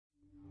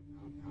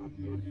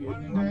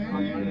One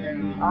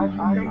day I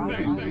shall come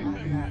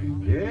back.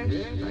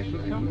 Yes, I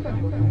shall come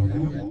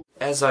back.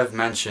 As I've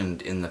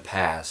mentioned in the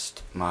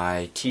past,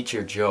 my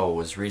teacher Joe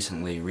was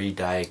recently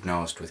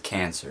re-diagnosed with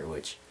cancer,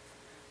 which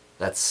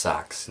that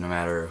sucks. No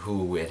matter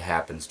who it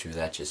happens to,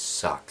 that just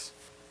sucks.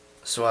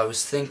 So I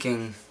was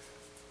thinking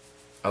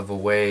of a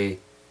way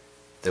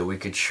that we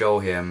could show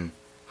him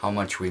how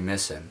much we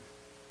miss him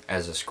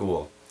as a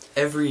school.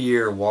 Every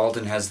year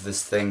Walden has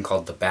this thing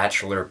called the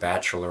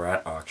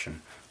Bachelor-Bachelorette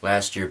auction.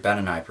 Last year Ben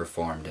and I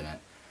performed in it.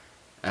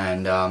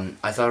 And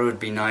I thought it would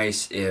be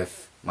nice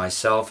if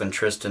myself and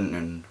Tristan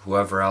and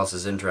whoever else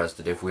is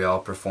interested, if we all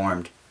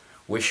performed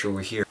Wish You Were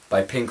Here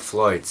by Pink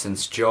Floyd,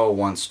 since Joe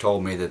once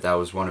told me that that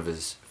was one of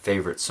his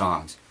favorite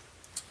songs.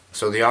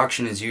 So the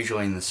auction is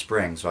usually in the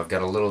spring, so I've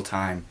got a little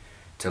time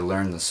to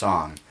learn the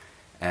song,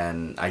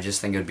 and I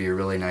just think it would be a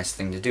really nice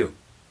thing to do.